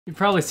You've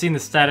probably seen the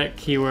static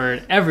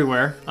keyword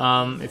everywhere.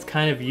 It's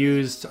kind of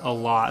used a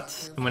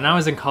lot. And when I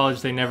was in college,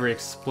 they never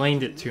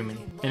explained it to me.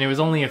 And it was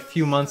only a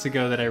few months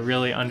ago that I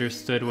really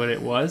understood what it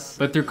was.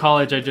 But through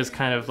college, I just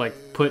kind of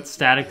like put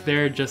static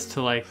there just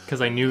to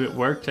because I knew it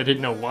worked. I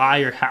didn't know why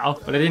or how,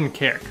 but I didn't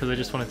care because I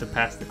just wanted to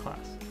pass the class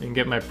and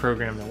get my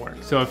program to work.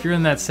 So if you're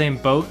in that same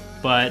boat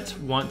but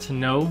want to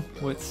know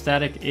what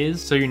static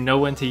is so you know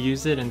when to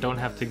use it and don't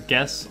have to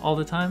guess all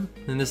the time,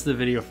 then this is the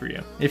video for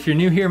you. If you're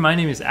new here, my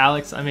name is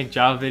Alex. I make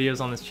Java videos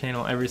on this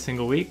channel every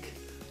single week.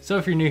 So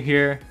if you're new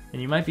here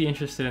and you might be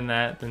interested in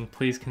that, then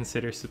please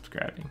consider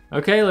subscribing.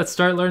 Okay, let's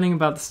start learning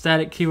about the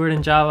static keyword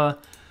in Java.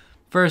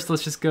 First,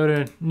 let's just go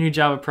to new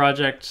Java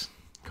project,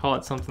 call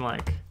it something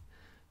like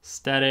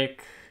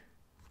static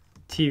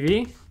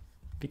TV,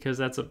 because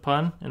that's a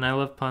pun and I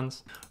love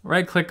puns.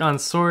 Right click on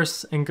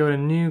source and go to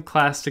new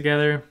class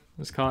together.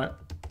 Let's call it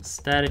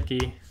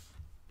staticy.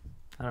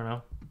 I don't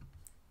know.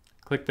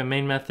 Click the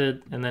main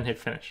method and then hit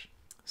finish.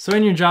 So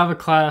in your Java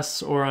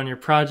class or on your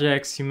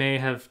projects, you may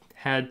have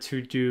had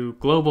to do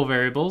global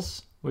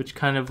variables, which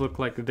kind of look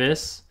like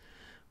this,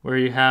 where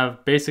you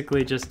have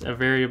basically just a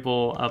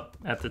variable up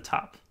at the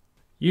top.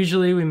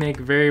 Usually we make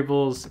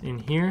variables in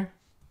here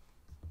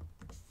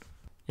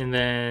and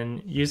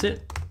then use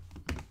it.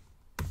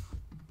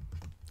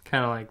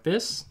 Kind of like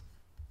this.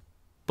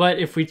 But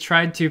if we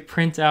tried to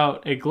print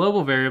out a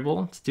global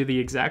variable to do the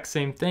exact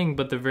same thing,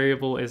 but the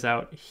variable is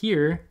out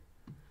here,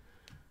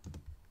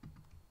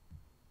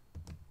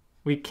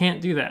 we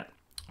can't do that.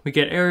 We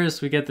get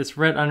errors, we get this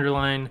red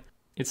underline.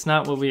 It's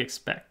not what we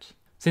expect.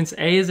 Since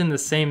A is in the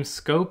same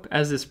scope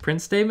as this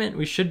print statement,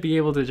 we should be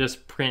able to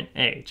just print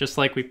A, just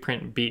like we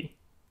print B.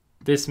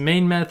 This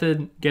main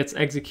method gets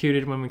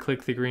executed when we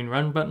click the green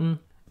run button.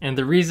 And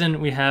the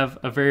reason we have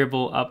a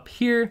variable up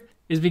here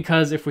is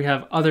because if we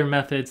have other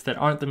methods that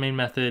aren't the main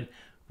method,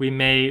 we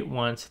may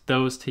want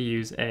those to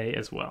use A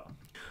as well.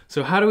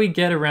 So how do we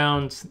get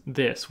around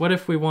this? What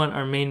if we want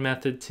our main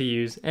method to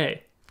use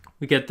A?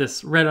 We get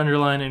this red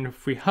underline, and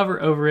if we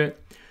hover over it,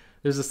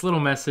 there's this little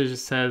message that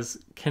says,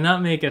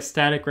 cannot make a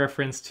static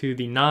reference to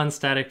the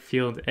non-static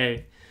field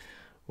A,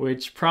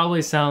 which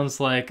probably sounds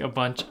like a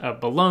bunch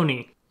of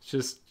baloney. It's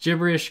just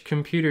gibberish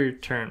computer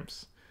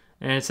terms.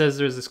 And it says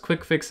there's this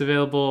quick fix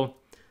available,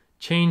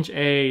 change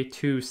A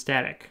to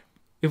static.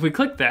 If we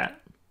click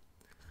that,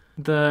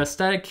 the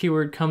static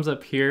keyword comes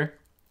up here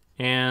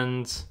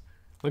and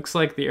looks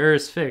like the error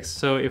is fixed.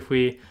 So if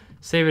we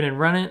save it and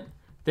run it,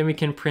 then we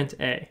can print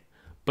A.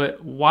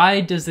 But why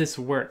does this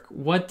work?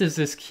 What does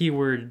this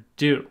keyword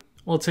do?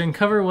 Well, to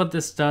uncover what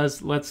this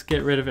does, let's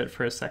get rid of it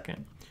for a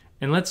second.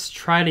 And let's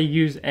try to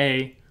use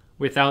A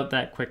without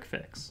that quick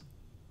fix.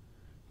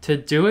 To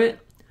do it,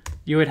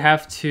 you would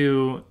have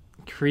to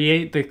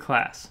create the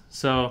class.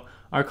 So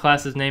our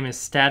class's name is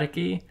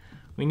staticy.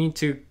 We need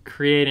to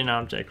create an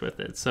object with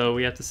it. So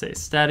we have to say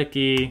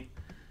staticy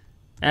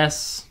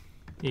s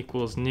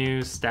equals new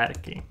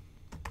staticy.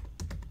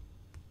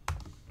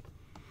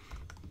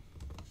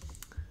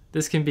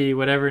 This can be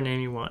whatever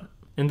name you want.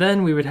 And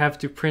then we would have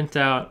to print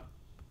out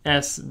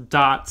s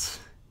dot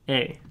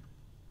a.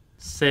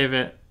 Save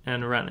it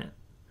and run it.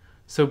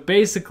 So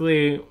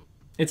basically,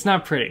 it's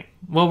not pretty.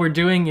 What we're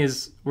doing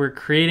is we're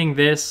creating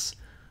this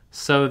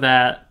so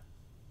that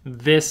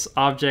this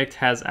object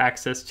has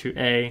access to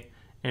A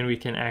and we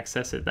can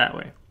access it that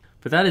way.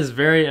 But that is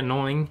very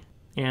annoying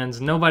and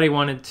nobody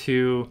wanted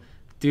to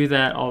do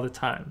that all the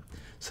time.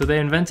 So they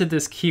invented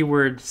this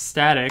keyword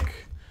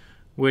static,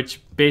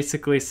 which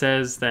basically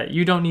says that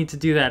you don't need to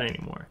do that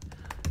anymore.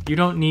 You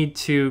don't need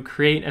to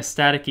create a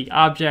staticy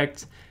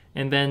object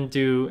and then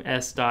do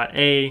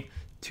s.a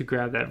to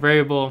grab that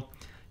variable.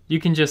 You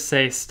can just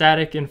say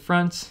static in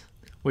front,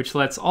 which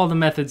lets all the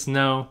methods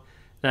know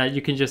that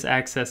you can just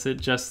access it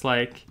just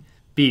like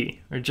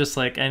B or just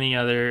like any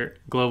other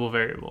global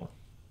variable.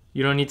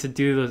 You don't need to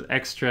do those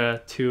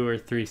extra 2 or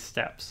 3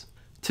 steps.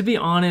 To be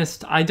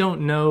honest, I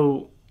don't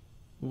know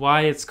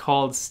why it's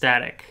called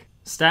static.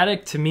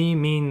 Static to me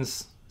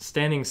means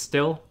standing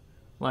still.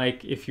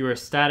 Like if you are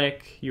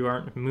static, you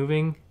aren't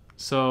moving.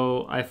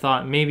 So I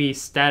thought maybe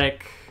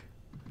static,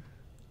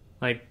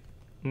 like,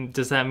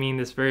 does that mean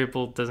this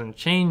variable doesn't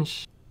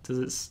change? Does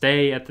it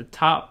stay at the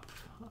top?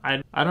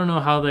 I don't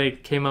know how they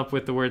came up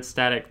with the word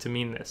static to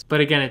mean this.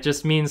 But again, it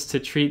just means to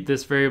treat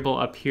this variable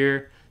up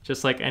here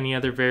just like any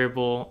other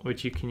variable,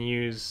 which you can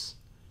use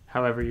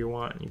however you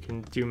want. You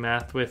can do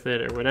math with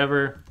it or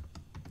whatever.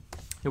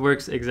 It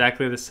works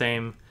exactly the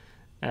same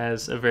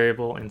as a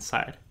variable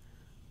inside,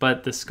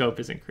 but the scope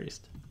is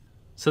increased.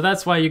 So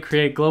that's why you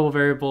create global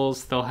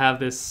variables. They'll have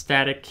this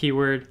static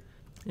keyword.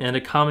 And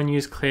a common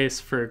use case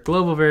for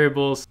global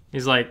variables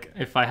is like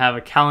if I have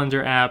a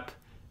calendar app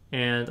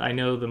and I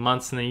know the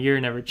months and the year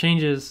never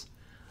changes,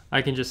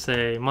 I can just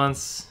say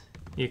months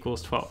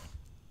equals 12.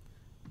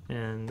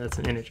 And that's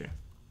an integer.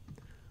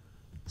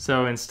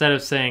 So instead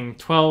of saying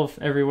 12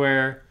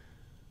 everywhere,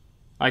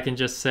 I can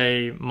just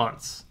say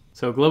months.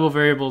 So global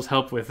variables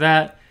help with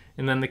that.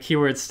 And then the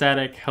keyword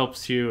static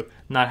helps you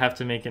not have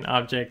to make an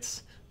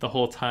object the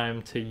whole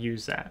time to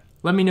use that.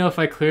 Let me know if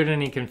I cleared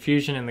any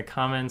confusion in the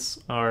comments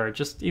or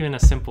just even a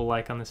simple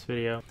like on this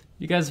video.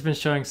 You guys have been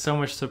showing so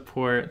much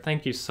support.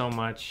 Thank you so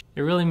much.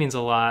 It really means a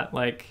lot.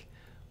 Like,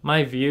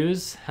 my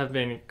views have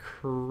been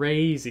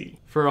crazy.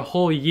 For a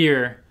whole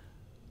year,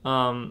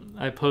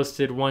 I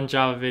posted one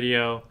Java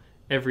video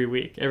every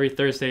week, every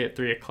Thursday at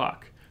 3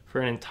 o'clock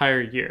for an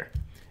entire year.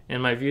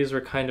 And my views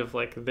were kind of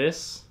like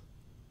this,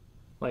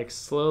 like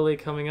slowly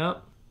coming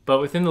up.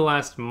 But within the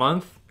last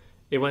month,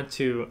 it went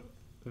to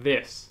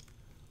this.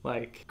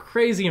 Like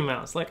crazy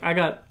amounts. Like I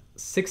got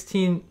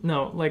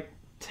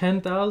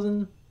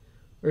 10,000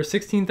 or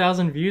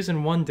 16,000 views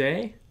in one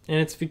day. And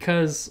it's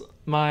because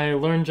my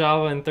Learn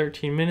Java in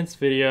 13 Minutes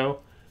video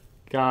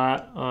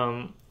got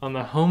on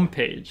the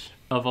homepage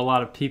of a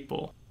lot of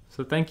people.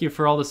 So thank you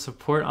for all the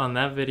support on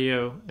that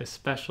video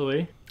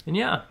especially. And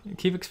yeah,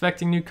 keep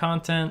expecting new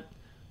content.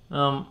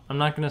 I'm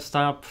not gonna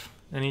stop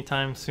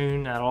anytime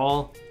soon at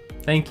all.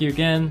 Thank you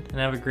again and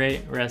have a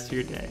great rest of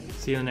your day.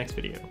 See you in the next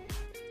video.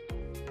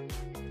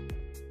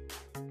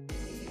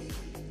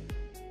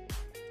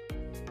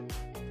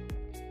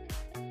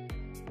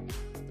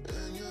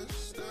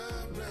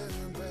 Stop